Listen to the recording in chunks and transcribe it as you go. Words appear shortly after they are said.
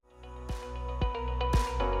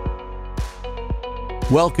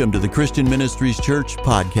Welcome to the Christian Ministries Church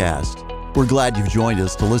podcast. We're glad you've joined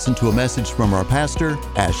us to listen to a message from our pastor,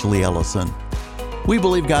 Ashley Ellison. We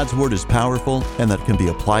believe God's Word is powerful and that it can be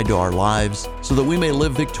applied to our lives so that we may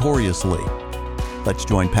live victoriously. Let's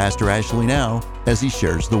join Pastor Ashley now as he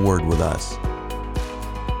shares the Word with us.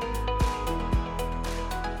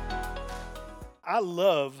 I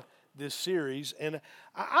love this series, and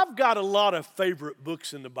I've got a lot of favorite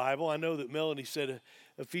books in the Bible. I know that Melanie said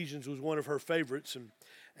Ephesians was one of her favorites,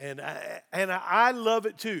 and I love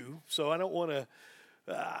it too. So I don't want to.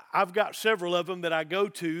 I've got several of them that I go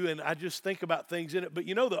to, and I just think about things in it. But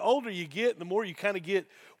you know, the older you get, the more you kind of get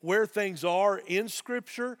where things are in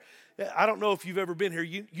Scripture. I don't know if you've ever been here.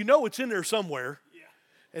 You know it's in there somewhere.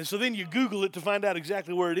 And so then you Google it to find out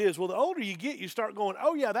exactly where it is. Well, the older you get, you start going,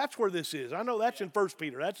 oh, yeah, that's where this is. I know that's in 1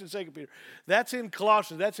 Peter. That's in 2 Peter. That's in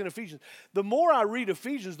Colossians. That's in Ephesians. The more I read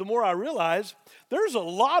Ephesians, the more I realize there's a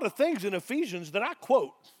lot of things in Ephesians that I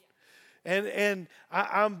quote. And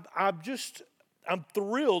I'm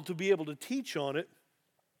thrilled to be able to teach on it.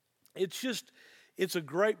 It's a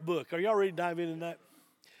great book. Are y'all ready to dive into that?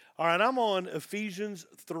 All right, I'm on Ephesians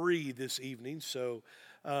 3 this evening. So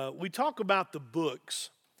we talk about the books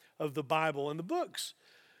of the Bible, and the books,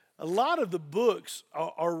 a lot of the books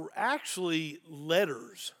are actually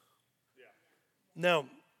letters. Now,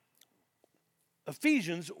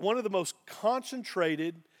 Ephesians, one of the most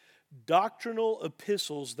concentrated doctrinal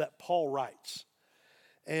epistles that Paul writes.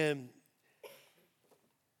 And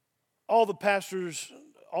all the pastors,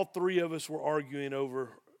 all three of us were arguing over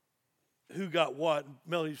who got what.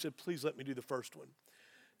 Melanie said, please let me do the first one.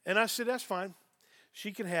 And I said, that's fine.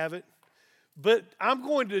 She can have it. But I'm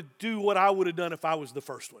going to do what I would have done if I was the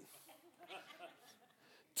first one.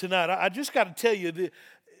 Tonight, I just got to tell you,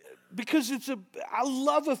 because I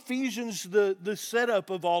love Ephesians, the setup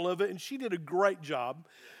of all of it, and she did a great job.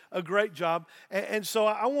 And so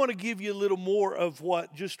I want to give you a little more of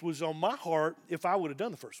what just was on my heart if I would have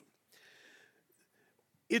done the first one.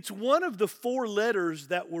 It's one of the 4 letters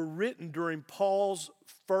that were written during Paul's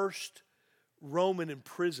first Roman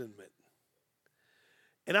imprisonment.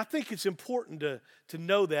 And I think it's important to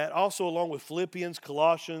know that, also along with Philippians,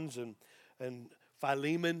 Colossians, and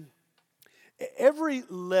Philemon. Every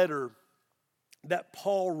letter that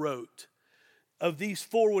Paul wrote of these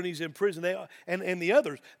 4 when he's in prison, and the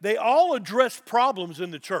others, they all address problems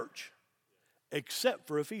in the church, except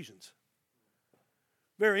for Ephesians.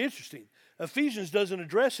 Very interesting. Ephesians doesn't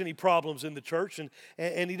address any problems in the church,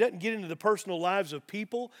 and he doesn't get into the personal lives of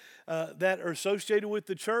people that are associated with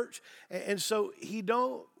the church. And so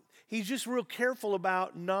he's just real careful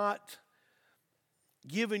about not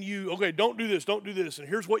giving you, okay, don't do this, and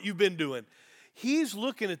here's what you've been doing. He's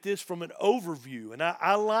looking at this from an overview, and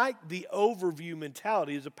I like the overview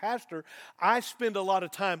mentality. As a pastor, I spend a lot of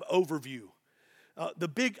time overview.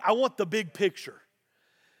 I want the big picture.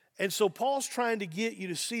 And so Paul's trying to get you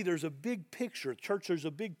to see there's a big picture. Church, there's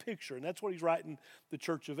a big picture. And that's what he's writing the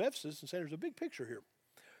church of Ephesus and saying there's a big picture here.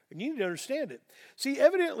 And you need to understand it. See,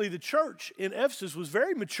 evidently the church in Ephesus was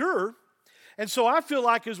very mature. And so I feel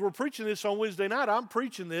like as we're preaching this on Wednesday night, I'm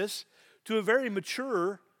preaching this to a very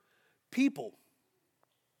mature people.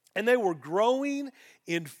 And they were growing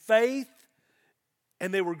in faith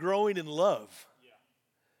and they were growing in love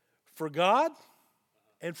for God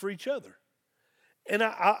and for each other. And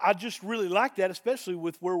I just really like that, especially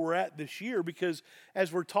with where we're at this year, because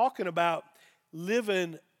as we're talking about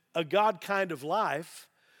living a God kind of life,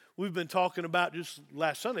 we've been talking about just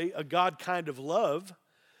last Sunday, a God kind of love.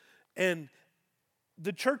 And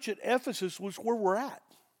the church at Ephesus was where we're at.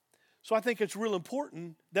 So I think it's real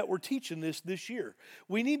important that we're teaching this year.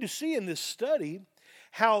 We need to see in this study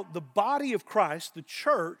how the body of Christ, the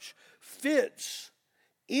church, fits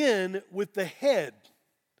in with the head,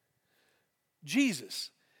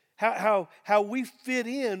 Jesus, how we fit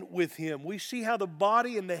in with him. We see how the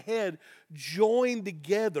body and the head join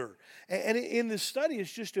together. And in this study,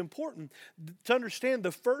 it's just important to understand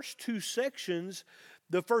the first 2 sections,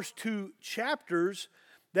 the first 2 chapters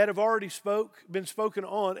that have already been spoken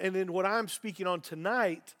on, and then what I'm speaking on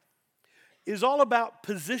tonight is all about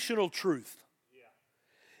positional truth.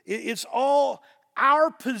 It's all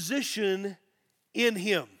our position in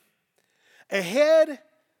him. A head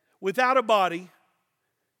without a body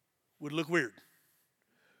would look weird.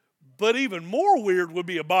 But even more weird would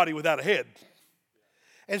be a body without a head.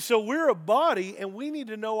 And so we're a body, and we need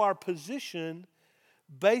to know our position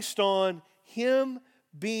based on him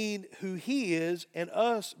being who he is and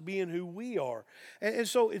us being who we are. And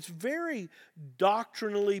so it's very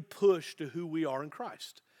doctrinally pushed to who we are in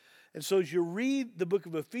Christ. And so as you read the book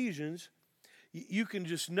of Ephesians, you can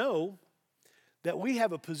just know that we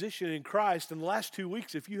have a position in Christ. In the last 2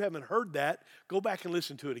 weeks, if you haven't heard that, go back and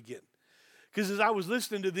listen to it again. Because as I was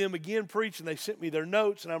listening to them again preach, and they sent me their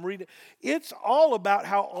notes, and I'm reading, it's all about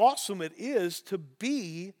how awesome it is to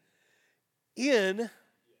be in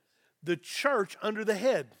the church under the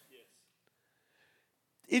head.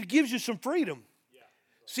 It gives you some freedom.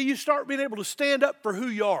 See, you start being able to stand up for who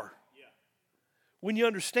you are when you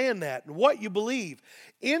understand that and what you believe.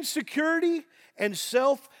 Insecurity and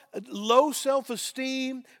low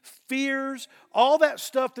self-esteem, fears, all that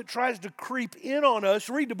stuff that tries to creep in on us.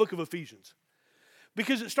 Read the book of Ephesians.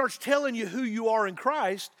 Because it starts telling you who you are in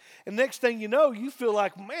Christ, and next thing you know, you feel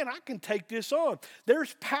like, man, I can take this on.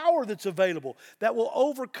 There's power that's available that will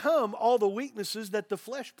overcome all the weaknesses that the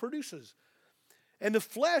flesh produces. And the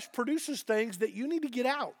flesh produces things that you need to get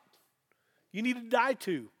out. You need to die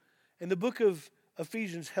to. And the book of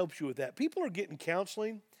Ephesians helps you with that. People are getting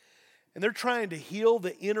counseling, and they're trying to heal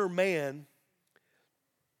the inner man.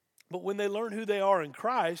 But when they learn who they are in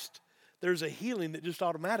Christ, there's a healing that just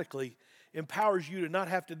automatically empowers you to not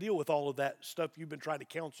have to deal with all of that stuff you've been trying to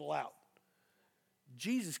counsel out.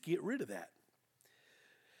 Jesus, get rid of that.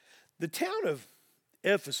 The town of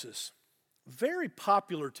Ephesus, very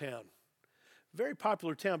popular town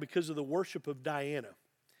because of the worship of Diana.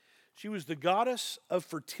 She was the goddess of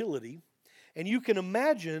fertility, and you can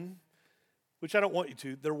imagine, which I don't want you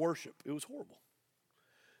to, their worship. It was horrible.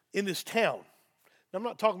 In this town. Now, I'm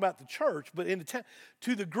not talking about the church, but in the town.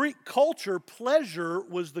 To the Greek culture, pleasure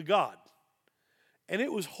was the god. And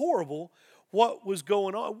it was horrible what was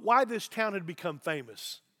going on, why this town had become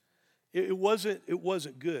famous. It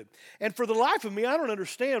wasn't good. And for the life of me, I don't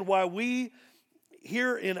understand why we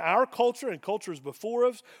here in our culture and cultures before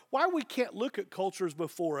us, why we can't look at cultures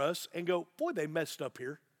before us and go, boy, they messed up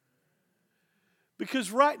here.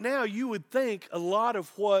 Because right now you would think a lot of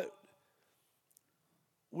what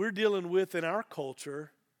we're dealing with in our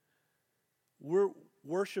culture, we're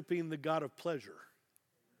worshiping the God of pleasure.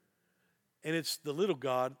 And it's the little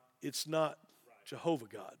God, it's not Jehovah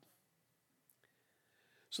God.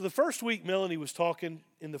 So the first week Melanie was talking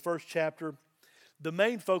in the first chapter, the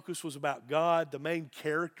main focus was about God. The main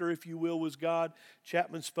character, if you will, was God.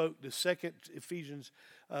 Chapman spoke the second Ephesians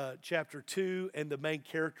chapter 2, and the main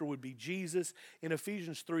character would be Jesus. In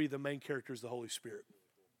Ephesians 3, the main character is the Holy Spirit.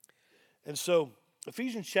 And so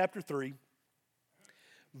Ephesians chapter 3,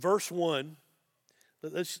 verse 1,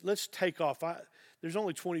 let's take off. There's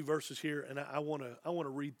only 20 verses here, and I want to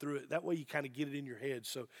read through it. That way you kind of get it in your head.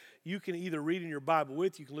 So you can either read in your Bible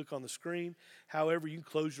with, you can look on the screen. However, you can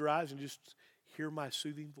close your eyes and just hear my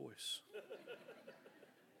soothing voice.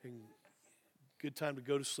 And good time to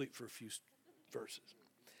go to sleep for a few verses.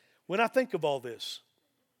 When I think of all this,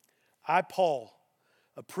 I, Paul,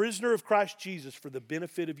 a prisoner of Christ Jesus for the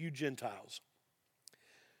benefit of you Gentiles,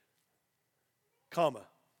 comma, ...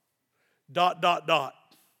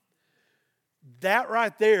 That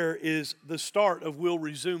right there is the start of we'll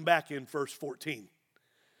resume back in verse 14.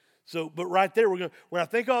 So, but right there, when I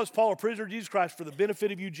think of this, Paul, a prisoner of Jesus Christ for the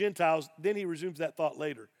benefit of you Gentiles, then he resumes that thought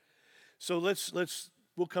later. So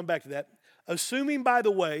we'll come back to that. Assuming, by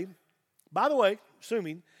the way,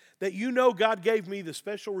 assuming that you know God gave me the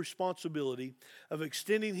special responsibility of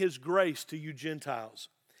extending his grace to you Gentiles.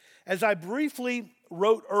 As I briefly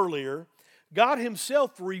wrote earlier, God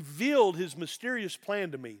himself revealed his mysterious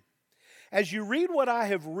plan to me. As you read what I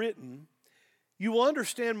have written, you will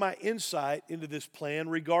understand my insight into this plan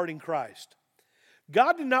regarding Christ.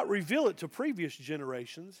 God did not reveal it to previous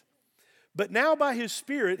generations, but now by his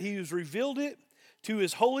Spirit he has revealed it to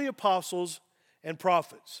his holy apostles and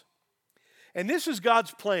prophets. And this is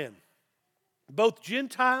God's plan. Both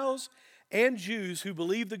Gentiles and Jews who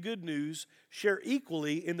believe the good news share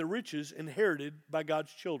equally in the riches inherited by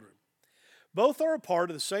God's children. Both are a part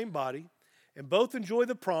of the same body, and both enjoy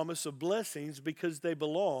the promise of blessings because they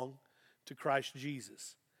belong to Christ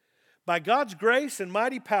Jesus. By God's grace and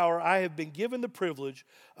mighty power, I have been given the privilege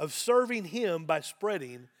of serving him by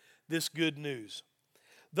spreading this good news.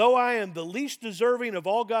 Though I am the least deserving of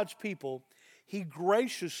all God's people, he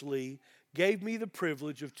graciously gave me the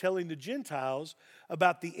privilege of telling the Gentiles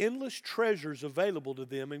about the endless treasures available to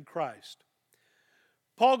them in Christ.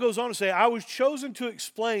 Paul goes on to say, I was chosen to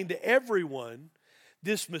explain to everyone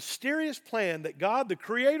this mysterious plan that God, the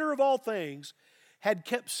creator of all things, had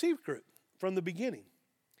kept secret from the beginning.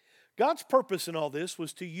 God's purpose in all this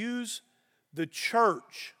was to use the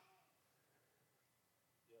church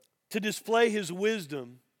to display his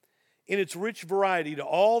wisdom in its rich variety to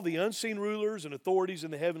all the unseen rulers and authorities in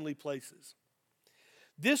the heavenly places.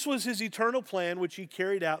 This was his eternal plan, which he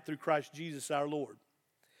carried out through Christ Jesus our Lord.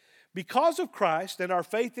 Because of Christ and our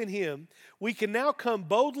faith in Him, we can now come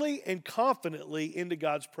boldly and confidently into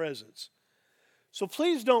God's presence. So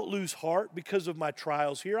please don't lose heart because of my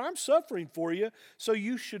trials here. I'm suffering for you, so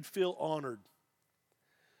you should feel honored.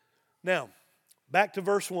 Now, back to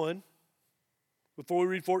verse 1, before we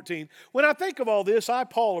read 14. When I think of all this, I,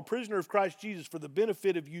 Paul, a prisoner of Christ Jesus for the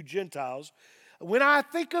benefit of you Gentiles, when I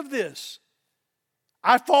think of this,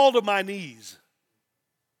 I fall to my knees.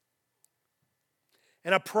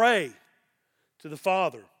 And I pray to the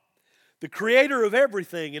Father, the creator of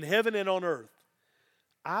everything in heaven and on earth.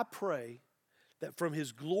 I pray that from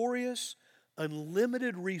His glorious,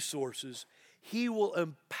 unlimited resources, He will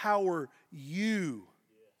empower you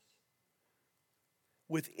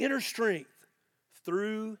with inner strength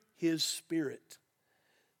through His Spirit.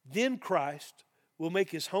 Then Christ will make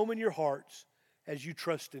His home in your hearts as you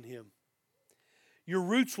trust in Him. Your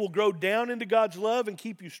roots will grow down into God's love and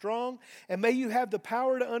keep you strong. And may you have the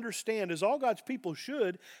power to understand, as all God's people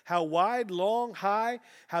should, how wide, long, high,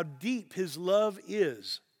 how deep His love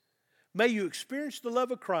is. May you experience the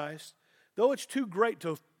love of Christ, though it's too great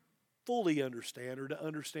to fully understand or to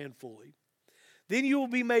understand fully. Then you will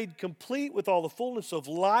be made complete with all the fullness of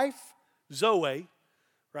life, Zoe,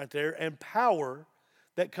 right there, and power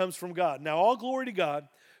that comes from God. Now all glory to God,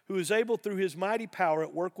 who is able through His mighty power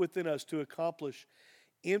at work within us to accomplish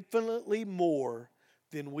infinitely more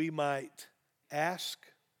than we might ask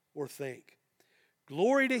or think.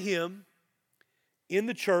 Glory to Him in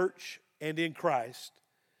the church and in Christ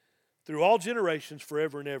through all generations,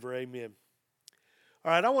 forever and ever. Amen.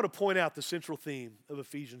 All right, I want to point out the central theme of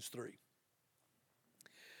Ephesians 3.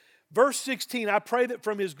 Verse 16, I pray that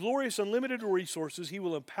from His glorious unlimited resources, He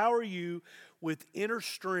will empower you with inner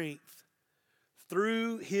strength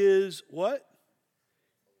through His what?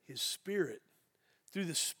 His Spirit. Through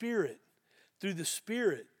the Spirit. Through the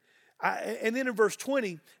Spirit. And then in verse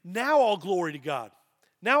 20, now all glory to God.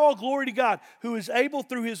 Now all glory to God, who is able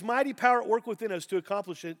through His mighty power at work within us to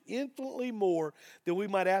accomplish it infinitely more than we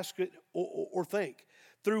might ask it or think.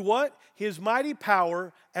 Through what? His mighty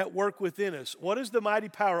power at work within us. What is the mighty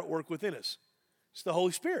power at work within us? It's the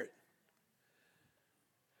Holy Spirit.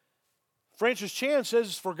 Francis Chan says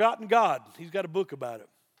it's forgotten God. He's got a book about it.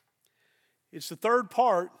 It's the third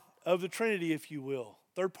part of the Trinity, if you will.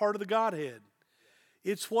 Third part of the Godhead.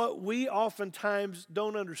 It's what we oftentimes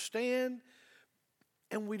don't understand,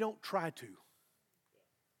 and we don't try to.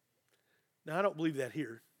 Now, I don't believe that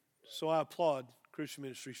here, so I applaud Christian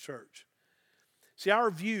Ministries Church. See,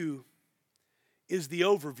 our view is the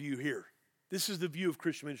overview here. This is the view of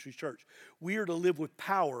Christian Ministries Church. We are to live with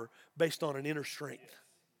power based on an inner strength.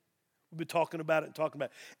 We've been talking about it and talking about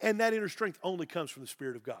it. And that inner strength only comes from the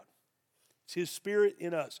Spirit of God. It's His Spirit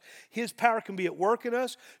in us. His power can be at work in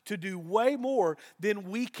us to do way more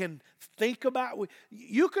than we can think about.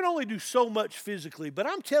 You can only do so much physically, but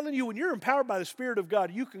I'm telling you, when you're empowered by the Spirit of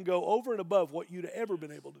God, you can go over and above what you'd ever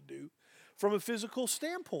been able to do from a physical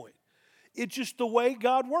standpoint. It's just the way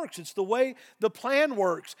God works. It's the way the plan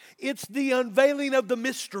works. It's the unveiling of the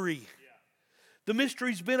mystery. The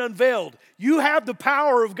mystery's been unveiled. You have the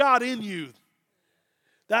power of God in you.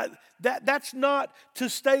 That's not to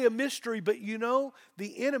stay a mystery, but you know,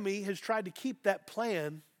 the enemy has tried to keep that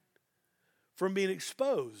plan from being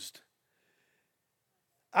exposed.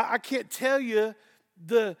 I can't tell you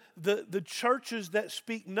the churches that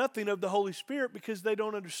speak nothing of the Holy Spirit because they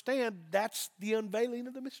don't understand that's the unveiling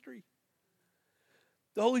of the mystery.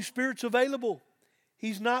 The Holy Spirit's available.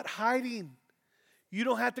 He's not hiding. You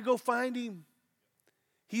don't have to go find Him.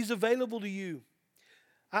 He's available to you.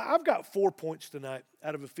 I've got 4 points tonight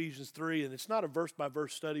out of Ephesians 3, and it's not a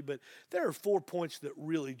verse-by-verse study, but there are 4 points that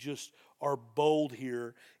really just are bold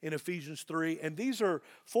here in Ephesians 3. And these are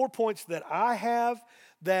 4 points that I have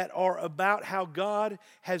that are about how God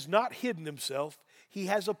has not hidden Himself. He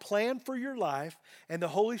has a plan for your life, and the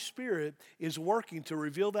Holy Spirit is working to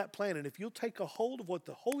reveal that plan. And if you'll take a hold of what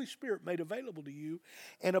the Holy Spirit made available to you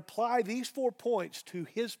and apply these 4 points to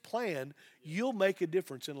His plan, you'll make a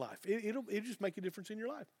difference in life. It'll just make a difference in your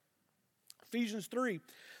life. Ephesians 3,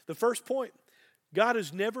 the first point, God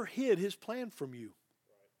has never hid His plan from you.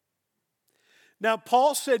 Now,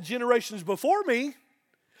 Paul said generations before me,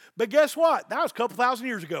 but guess what? That was a couple thousand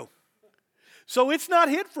years ago. So it's not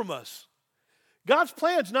hid from us. God's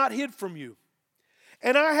plan's not hid from you.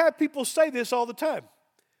 And I have people say this all the time.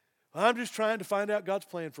 I'm just trying to find out God's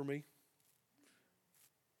plan for me.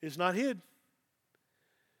 It's not hid.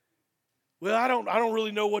 Well, I don't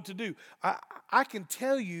really know what to do. I can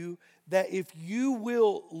tell you that if you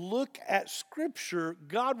will look at Scripture,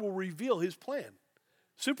 God will reveal His plan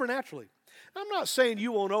supernaturally. I'm not saying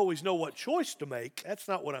you won't always know what choice to make. That's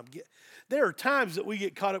not what I'm getting. There are times that we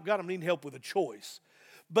get caught up, God, I'm needing help with a choice.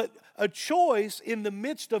 But a choice in the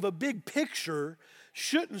midst of a big picture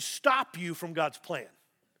shouldn't stop you from God's plan.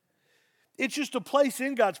 It's just a place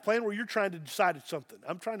in God's plan where you're trying to decide something.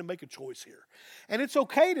 I'm trying to make a choice here. And it's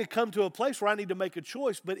okay to come to a place where I need to make a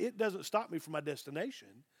choice, but it doesn't stop me from my destination.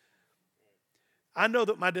 I know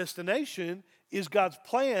that my destination is God's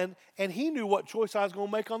plan, and He knew what choice I was going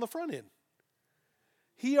to make on the front end.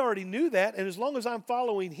 He already knew that, and as long as I'm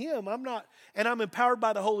following Him, I'm empowered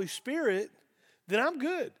by the Holy Spirit, then I'm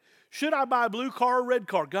good. Should I buy a blue car or a red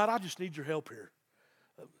car? God, I just need your help here.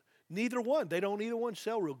 Neither one. Either one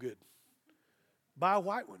sell real good. Buy a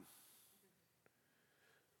white one.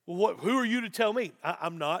 Well, who are you to tell me?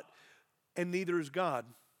 I'm not, and neither is God.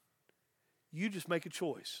 You just make a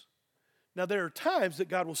choice. Now, there are times that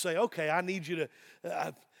God will say, okay, I need you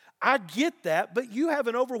to, I get that, but you have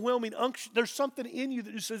an overwhelming unction. There's something in you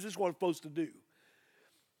that just says this is what I'm supposed to do.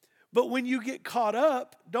 But when you get caught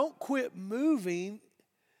up, don't quit moving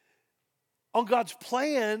on God's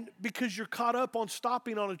plan because you're caught up on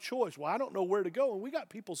stopping on a choice. Well, I don't know where to go. And we got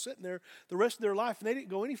people sitting there the rest of their life and they didn't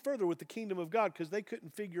go any further with the kingdom of God because they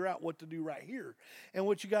couldn't figure out what to do right here. And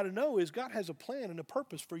what you got to know is God has a plan and a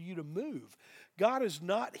purpose for you to move. God has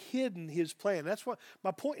not hidden His plan. That's what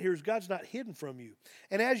my point here is. God's not hidden from you.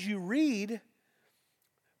 And as you read,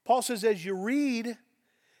 Paul says, as you read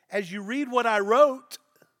what I wrote.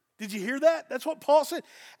 Did you hear that? That's what Paul said.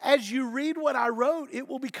 As you read what I wrote, it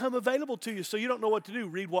will become available to you. So you don't know what to do.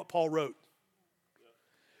 Read what Paul wrote.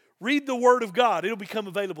 Read the Word of God. It'll become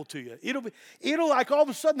available to you. It'll like all of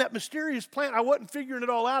a sudden that mysterious plan, I wasn't figuring it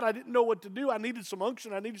all out. I didn't know what to do. I needed some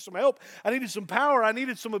unction. I needed some help. I needed some power. I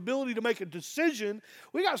needed some ability to make a decision.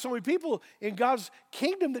 We got so many people in God's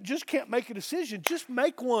kingdom that just can't make a decision. Just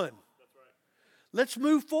make one. That's right. Let's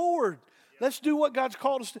move forward. Let's do what God's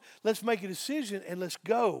called us to. Let's make a decision and let's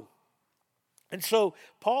go. And so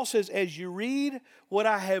Paul says, as you read what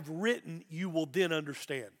I have written, you will then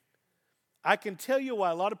understand. I can tell you why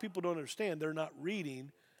a lot of people don't understand. They're not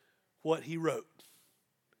reading what he wrote.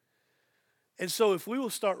 And so if we will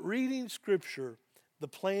start reading Scripture, the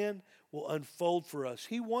plan will unfold for us.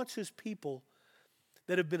 He wants His people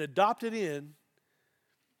that have been adopted in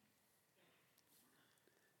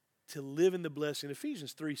to live in the blessing.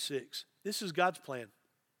 Ephesians 3:6. This is God's plan.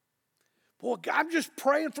 Boy, I'm just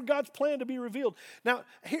praying for God's plan to be revealed. Now,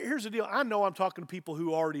 here's the deal. I know I'm talking to people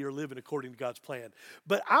who already are living according to God's plan.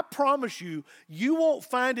 But I promise you, you won't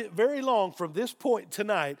find it very long from this point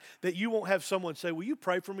tonight that you won't have someone say, will you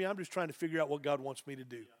pray for me? I'm just trying to figure out what God wants me to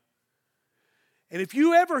do. And if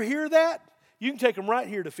you ever hear that, you can take them right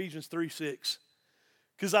here to Ephesians 3:6.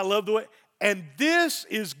 Because I love the way. And this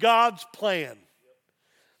is God's plan.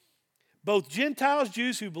 Both Gentiles,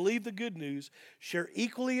 Jews who believe the good news, share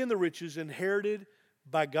equally in the riches inherited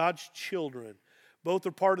by God's children. Both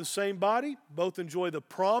are part of the same body. Both enjoy the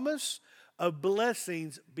promise of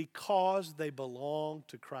blessings because they belong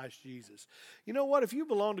to Christ Jesus. You know what? If you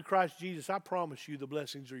belong to Christ Jesus, I promise you the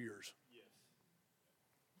blessings are yours. Yes.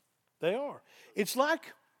 They are. It's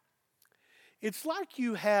like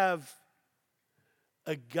you have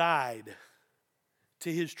a guide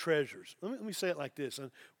to His treasures. Let me say it like this.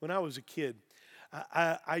 When I was a kid,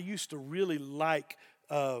 I used to really like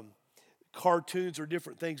cartoons or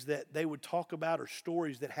different things that they would talk about or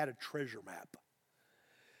stories that had a treasure map.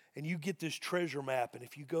 And you get this treasure map, and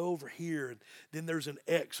if you go over here, and then there's an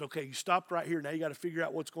X. Okay, you stopped right here. Now you got to figure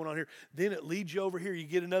out what's going on here. Then it leads you over here. You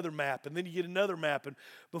get another map, and then you get another map. And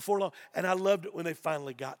before long, and I loved it when they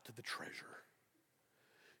finally got to the treasure.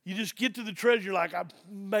 You just get to the treasure, you're like, I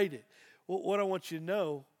made it. Well, what I want you to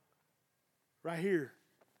know, right here,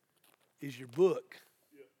 is your book.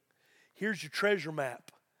 Yeah. Here's your treasure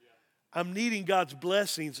map. Yeah. I'm needing God's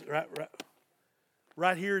blessings.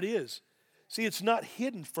 Right here it is. See, it's not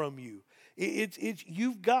hidden from you.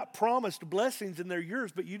 You've got promised blessings and they're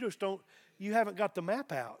yours, but you haven't got the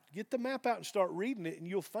map out. Get the map out and start reading it, and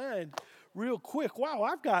you'll find real quick, wow,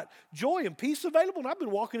 I've got joy and peace available, and I've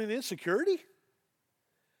been walking in insecurity,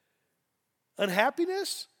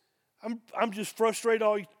 unhappiness. I'm just frustrated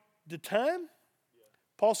all the time.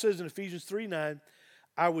 Paul says in Ephesians 3:9,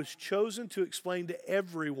 I was chosen to explain to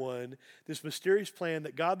everyone this mysterious plan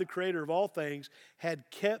that God, the creator of all things, had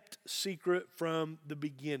kept secret from the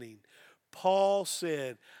beginning. Paul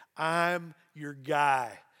said, I'm your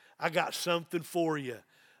guy. I got something for you.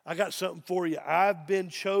 I've been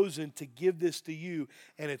chosen to give this to you,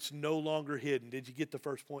 and it's no longer hidden. Did you get the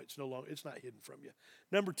first point? It's not hidden from you.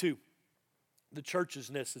 Number 2. The church is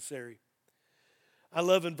necessary. I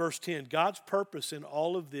love in verse 10, God's purpose in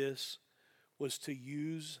all of this was to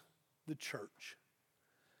use the church.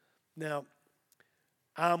 Now,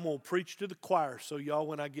 I'm going to preach to the choir, so y'all,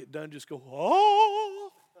 when I get done, just go, oh.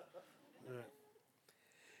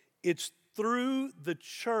 It's through the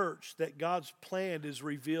church that God's plan is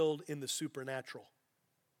revealed in the supernatural.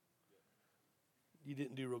 You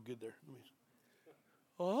didn't do real good there.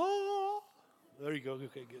 Oh, there you go.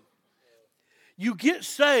 Okay, good. You get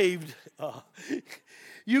saved.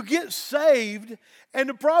 You get saved, and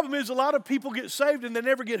the problem is a lot of people get saved and they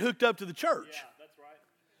never get hooked up to the church. Yeah, that's right.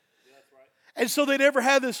 Yeah, that's right. And so they never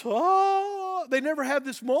have this, they never have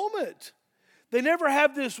this moment. They never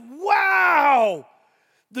have this, wow,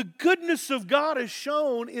 the goodness of God is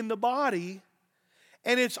shown in the body,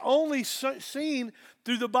 and it's only seen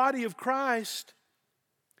through the body of Christ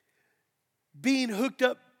being hooked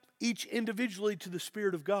up each individually to the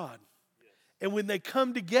Spirit of God. Yes. And when they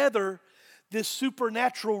come together, this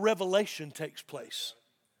supernatural revelation takes place.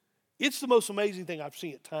 It's the most amazing thing I've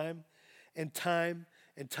seen it time and time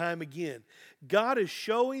and time again. God is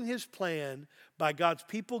showing his plan by God's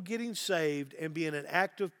people getting saved and being an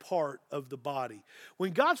active part of the body.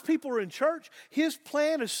 When God's people are in church, his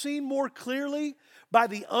plan is seen more clearly by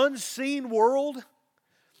the unseen world.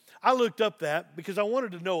 I looked up that because I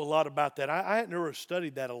wanted to know a lot about that. I hadn't ever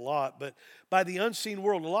studied that a lot, but by the unseen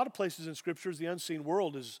world, a lot of places in scriptures, the unseen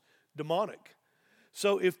world is demonic.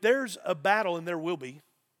 So if there's a battle, and there will be,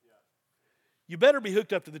 you better be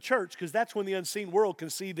hooked up to the church, because that's when the unseen world can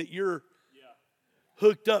see that you're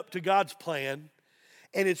hooked up to God's plan,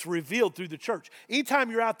 and it's revealed through the church.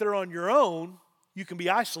 Anytime you're out there on your own, you can be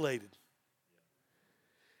isolated.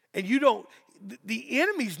 And you don't, the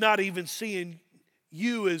enemy's not even seeing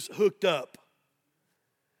you as hooked up.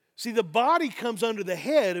 See, the body comes under the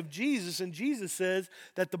head of Jesus, and Jesus says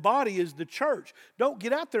that the body is the church. Don't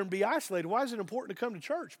get out there and be isolated. Why is it important to come to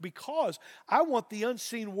church? Because I want the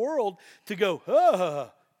unseen world to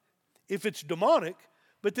go, if it's demonic.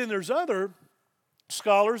 But then there's other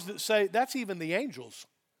scholars that say that's even the angels.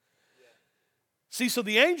 Yeah. See, so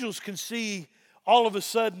the angels can see all of a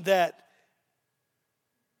sudden that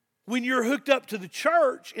when you're hooked up to the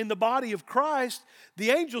church in the body of Christ,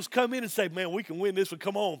 the angels come in and say, man, we can win this one.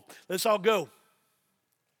 Come on, let's all go.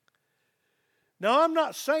 Now, I'm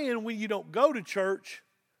not saying when you don't go to church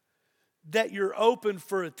that you're open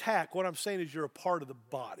for attack. What I'm saying is you're a part of the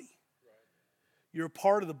body. You're a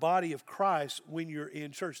part of the body of Christ when you're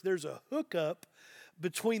in church. There's a hookup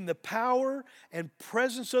between the power and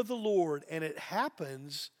presence of the Lord, and it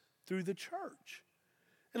happens through the church.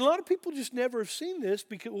 And a lot of people just never have seen this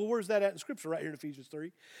because, well, where's that at in Scripture? Right here in Ephesians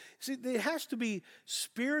 3. See, it has to be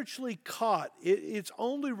spiritually caught. It's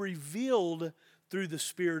only revealed through the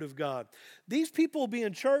Spirit of God. These people will be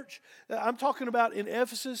in church. I'm talking about in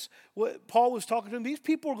Ephesus, what Paul was talking to them. These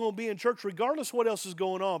people are going to be in church regardless of what else is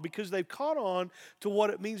going on, because they've caught on to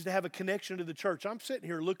what it means to have a connection to the church. I'm sitting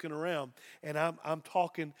here looking around, and I'm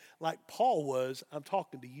talking like Paul was. I'm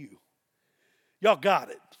talking to you. Y'all got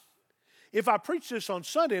it. If I preached this on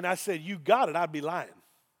Sunday and I said, you got it, I'd be lying.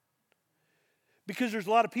 Because there's a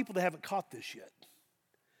lot of people that haven't caught this yet.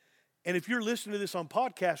 And if you're listening to this on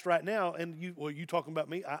podcast right now, and you talking about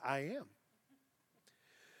me? I am.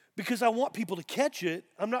 Because I want people to catch it.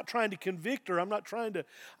 I'm not trying to convict or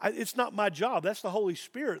it's not my job. That's the Holy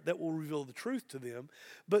Spirit that will reveal the truth to them.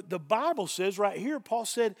 But the Bible says right here, Paul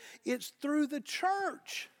said, it's through the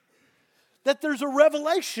church that there's a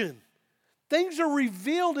revelation. Things are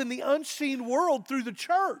revealed in the unseen world through the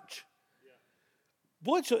church.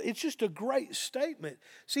 Boy, it's just a great statement.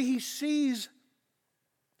 See,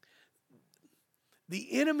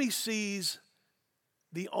 the enemy sees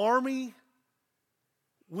the army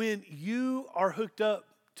when you are hooked up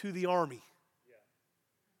to the army.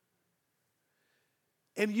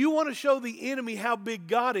 And you want to show the enemy how big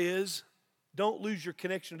God is, don't lose your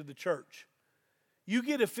connection to the church. You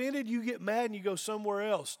get offended, you get mad, and you go somewhere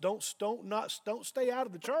else. Don't stay out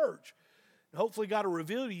of the church. And hopefully God will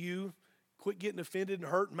reveal to you, quit getting offended and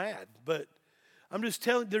hurt and mad. But I'm just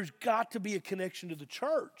telling you, there's got to be a connection to the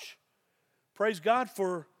church. Praise God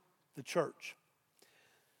for the church.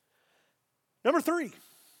 Number 3,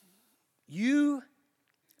 you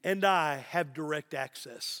and I have direct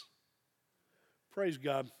access. Praise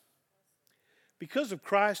God. Because of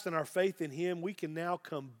Christ and our faith in him, we can now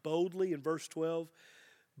come boldly, in verse 12,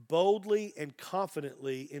 boldly and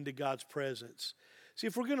confidently into God's presence. See,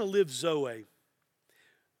 if we're going to live Zoe,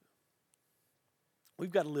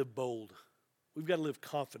 we've got to live bold. We've got to live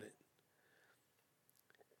confident.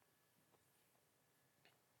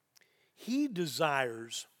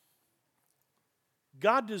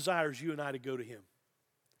 God desires you and I to go to him.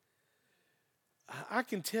 I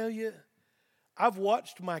can tell you, I've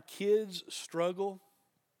watched my kids struggle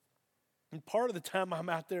And part of the time I'm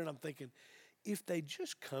out there and I'm thinking, if they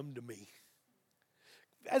just come to me.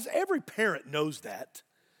 As every parent knows that.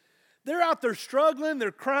 They're out there struggling,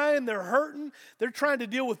 they're crying, they're hurting. They're trying to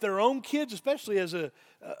deal with their own kids, especially as a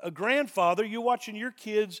grandfather. You're watching your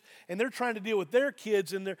kids, and they're trying to deal with their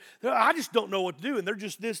kids, and I just don't know what to do, and they're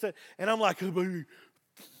just this, that. And I'm like, I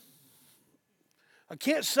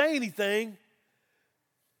can't say anything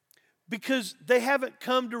because they haven't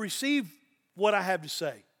come to receive what I have to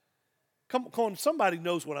say. Come on, somebody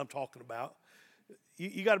knows what I'm talking about.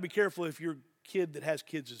 You got to be careful if your kid that has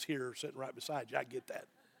kids is here sitting right beside you. I get that.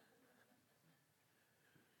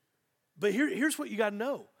 But here's what you got to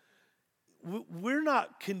know. We're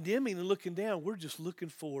not condemning and looking down. We're just looking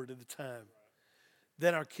forward to the time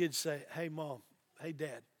that our kids say, hey, Mom, hey,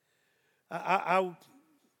 Dad.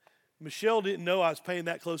 Michelle didn't know I was paying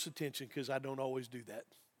that close attention because I don't always do that.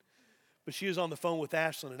 But she was on the phone with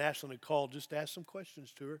Ashlyn, and Ashlyn had called just to ask some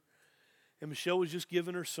questions to her. And Michelle was just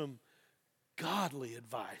giving her some godly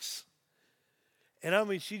advice. And I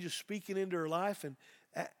mean, she just speaking into her life. And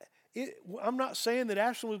I'm not saying that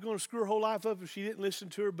Ashlyn was going to screw her whole life up if she didn't listen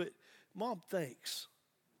to her, but Mom, thanks.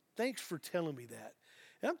 Thanks for telling me that.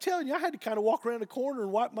 And I'm telling you, I had to kind of walk around the corner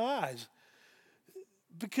and wipe my eyes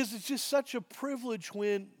because it's just such a privilege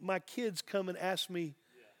when my kids come and ask me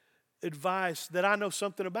advice that I know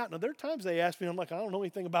something about. Now, there are times they ask me, I'm like, I don't know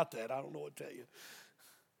anything about that. I don't know what to tell you.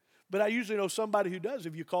 But I usually know somebody who does.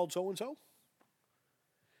 Have you called so-and-so?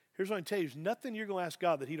 Here's what I can tell you. There's nothing you're going to ask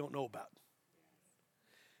God that he don't know about.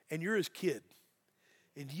 And you're his kid.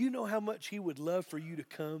 And do you know how much he would love for you to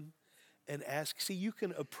come and ask? See, you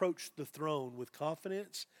can approach the throne with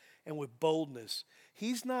confidence and with boldness.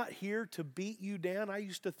 He's not here to beat you down. I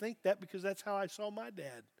used to think that because that's how I saw my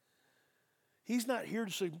dad. He's not here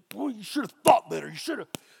to say, boy, you should have thought better. You should have.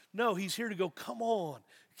 No, he's here to go, come on.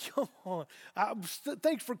 Come on.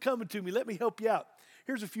 Thanks for coming to me. Let me help you out.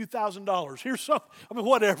 Here's a few $1,000s. Here's some,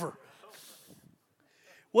 whatever.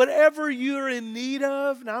 Whatever you're in need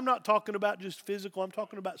of. Now, I'm not talking about just physical. I'm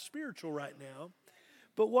talking about spiritual right now.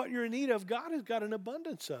 But what you're in need of, God has got an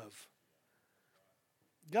abundance of.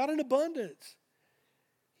 Got an abundance.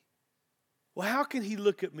 Well, how can he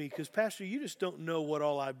look at me? Because, Pastor, you just don't know what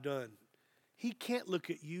all I've done. He can't look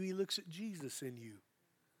at you. He looks at Jesus in you.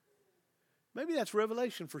 Maybe that's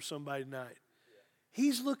revelation for somebody tonight.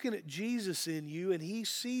 He's looking at Jesus in you, and he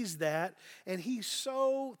sees that, and he's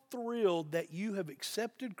so thrilled that you have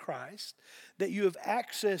accepted Christ, that you have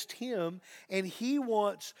accessed him, and he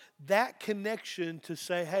wants that connection to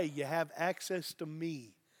say, hey, you have access to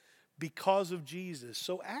me because of Jesus.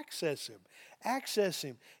 So access him. Access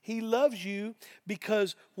him. He loves you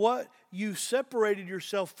because what you separated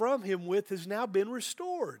yourself from him with has now been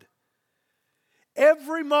restored.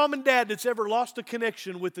 Every mom and dad that's ever lost a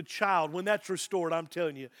connection with a child, when that's restored, I'm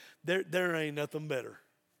telling you, there ain't nothing better.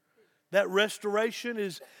 That restoration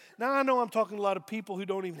is, now I know I'm talking to a lot of people who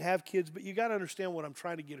don't even have kids, but you got to understand what I'm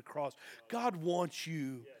trying to get across. God wants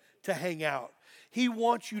you to hang out. He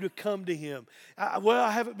wants you to come to him.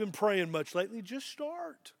 I haven't been praying much lately. Just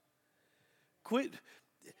start. Quit.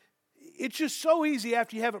 It's just so easy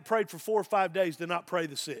after you haven't prayed for 4 or 5 days to not pray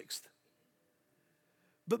the 6th.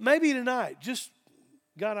 But maybe tonight, just,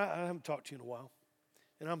 God, I haven't talked to you in a while,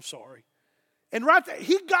 and I'm sorry. And right there,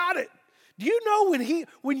 he got it. Do you know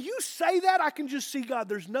when you say that, I can just see God.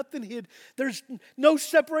 There's nothing hid. There's no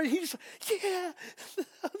separation. He's like, yeah,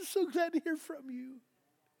 I'm so glad to hear from you.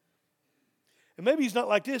 And maybe he's not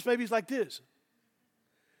like this. Maybe he's like this.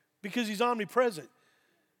 Because he's omnipresent.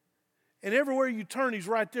 And everywhere you turn, he's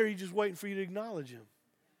right there. He's just waiting for you to acknowledge him.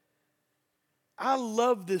 I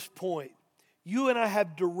love this point. You and I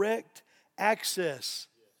have direct access.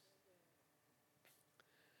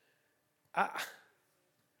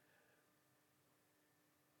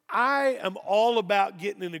 I am all about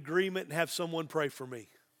getting in agreement and have someone pray for me.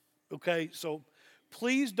 Okay? So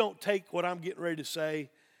please don't take what I'm getting ready to say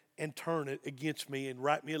and turn it against me and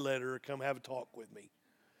write me a letter or come have a talk with me.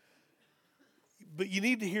 But you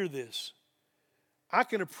need to hear this. I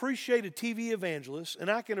can appreciate a TV evangelist,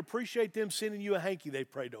 and I can appreciate them sending you a hanky they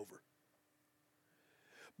prayed over.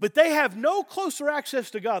 But they have no closer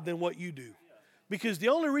access to God than what you do. Because the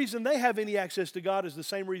only reason they have any access to God is the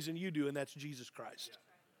same reason you do, and that's Jesus Christ.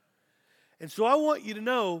 And so I want you to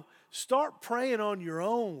know, start praying on your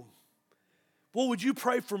own. Well, would you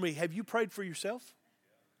pray for me? Have you prayed for yourself?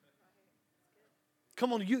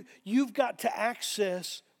 Come on, you've got to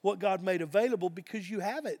access what God made available because you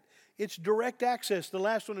have it. It's direct access. The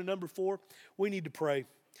last one, in number 4, we need to pray.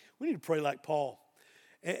 We need to pray like Paul.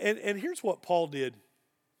 And here's what Paul did.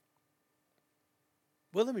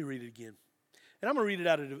 Well, let me read it again. And I'm going to read it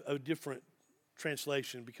out of a different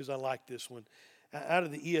translation because I like this one. Out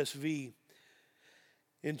of the ESV,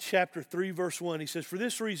 in chapter 3, verse 1, he says, "For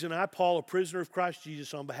this reason, I, Paul, a prisoner of Christ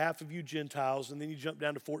Jesus, on behalf of you Gentiles," and then you jump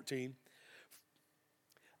down to 14,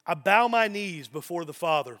 "I bow my knees before the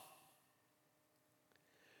Father,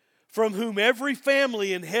 from whom every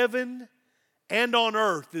family in heaven and on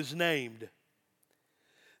earth is named,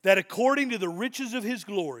 that according to the riches of his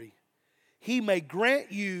glory, he may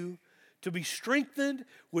grant you to be strengthened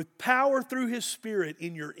with power through his Spirit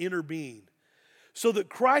in your inner being, so that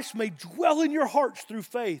Christ may dwell in your hearts through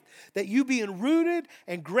faith, that you being rooted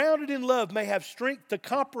and grounded in love may have strength to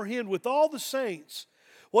comprehend with all the saints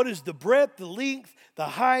what is the breadth, the length, the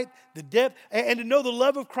height, the depth, and to know the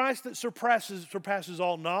love of Christ that surpasses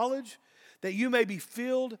all knowledge, that you may be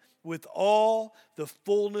filled with all the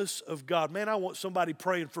fullness of God." Man, I want somebody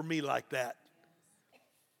praying for me like that.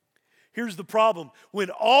 Here's the problem. When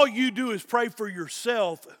all you do is pray for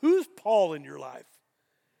yourself, who's Paul in your life?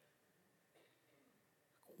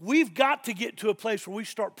 We've got to get to a place where we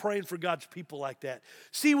start praying for God's people like that.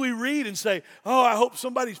 See, we read and say, "Oh, I hope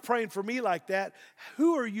somebody's praying for me like that."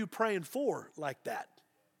 Who are you praying for like that?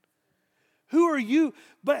 Who are you?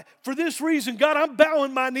 But for this reason, God, I'm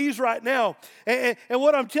bowing my knees right now. And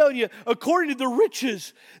what I'm telling you, according to the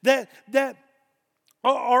riches that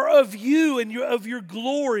are of you and of your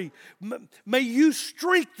glory, may you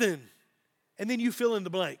strengthen, and then you fill in the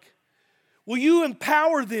blank. Will you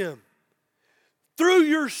empower them through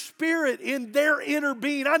your Spirit in their inner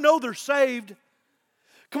being? I know they're saved.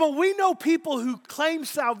 Come on, we know people who claim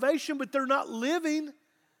salvation, but they're not living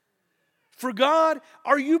for God.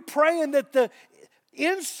 Are you praying that the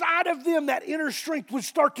inside of them, that inner strength would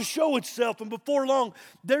start to show itself, and before long,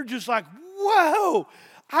 they're just like, "Whoa,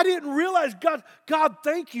 I didn't realize, God,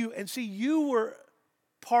 thank you." And see, you were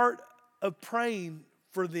part of praying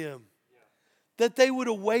for them, that they would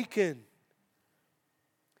awaken,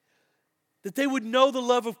 that they would know the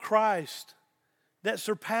love of Christ that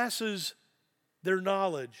surpasses their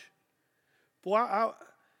knowledge. Boy,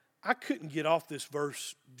 I couldn't get off this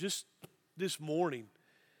verse just this morning.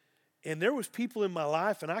 And there was people in my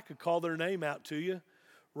life, and I could call their name out to you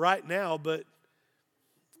right now, but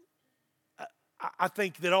I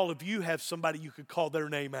think that all of you have somebody you could call their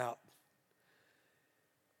name out.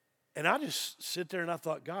 And I just sit there and I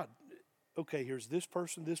thought, God, okay, here's this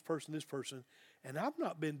person, this person, this person. And I've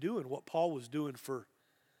not been doing what Paul was doing for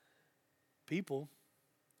people.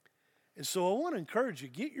 And so I want to encourage you,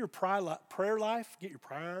 get your prayer life, get your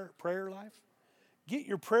prayer life. Get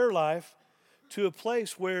your prayer life to a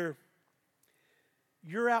place where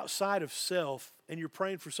you're outside of self and you're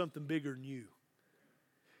praying for something bigger than you.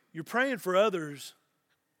 You're praying for others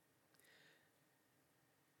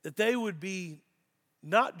that they would be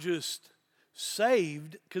not just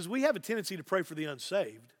saved, because we have a tendency to pray for the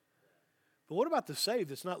unsaved. But what about the saved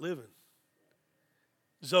that's not living?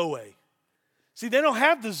 Zoe. See, they don't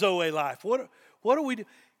have the Zoe life. What do we do?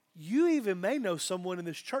 You even may know someone in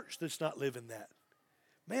this church that's not living that.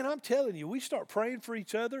 Man, I'm telling you, we start praying for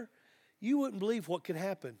each other, you wouldn't believe what could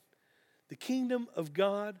happen. The kingdom of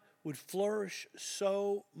God would flourish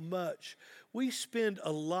so much. We spend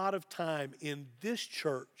a lot of time in this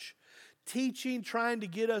church teaching, trying to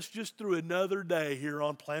get us just through another day here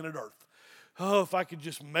on planet Earth. Oh, if I could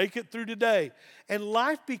just make it through today. And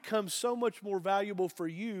life becomes so much more valuable for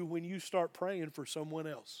you when you start praying for someone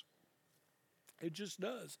else. It just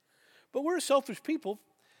does. But we're selfish people.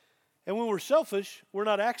 And when we're selfish, we're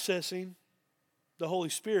not accessing the Holy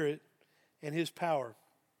Spirit and His power.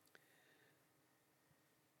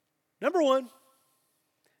 Number one,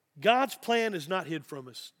 God's plan is not hid from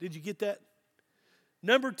us. Did you get that?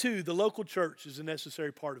 Number two, the local church is a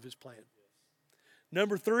necessary part of His plan.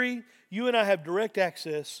 Number three, you and I have direct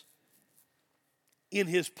access in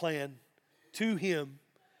His plan to Him,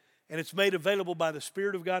 and it's made available by the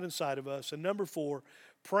Spirit of God inside of us. And number four,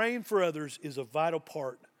 praying for others is a vital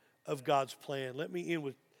part of God's plan. Let me end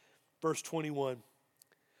with verse 21.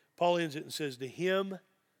 Paul ends it and says, "To Him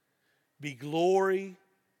be glory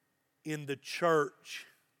in the church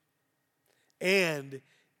and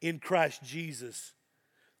in Christ Jesus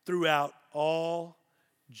throughout all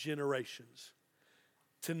generations."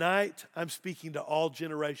 Tonight, I'm speaking to all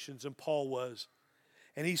generations, and Paul was.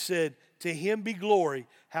 And he said, to Him be glory.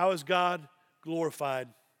 How is God glorified?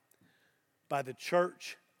 By the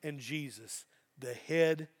church and Jesus, the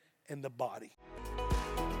head and the body.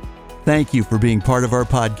 Thank you for being part of our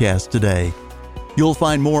podcast today. You'll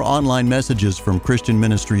find more online messages from Christian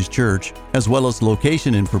Ministries Church, as well as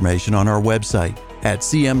location information on our website at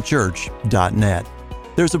cmchurch.net.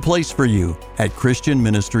 There's a place for you at Christian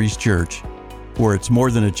Ministries Church, where it's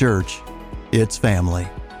more than a church, it's family.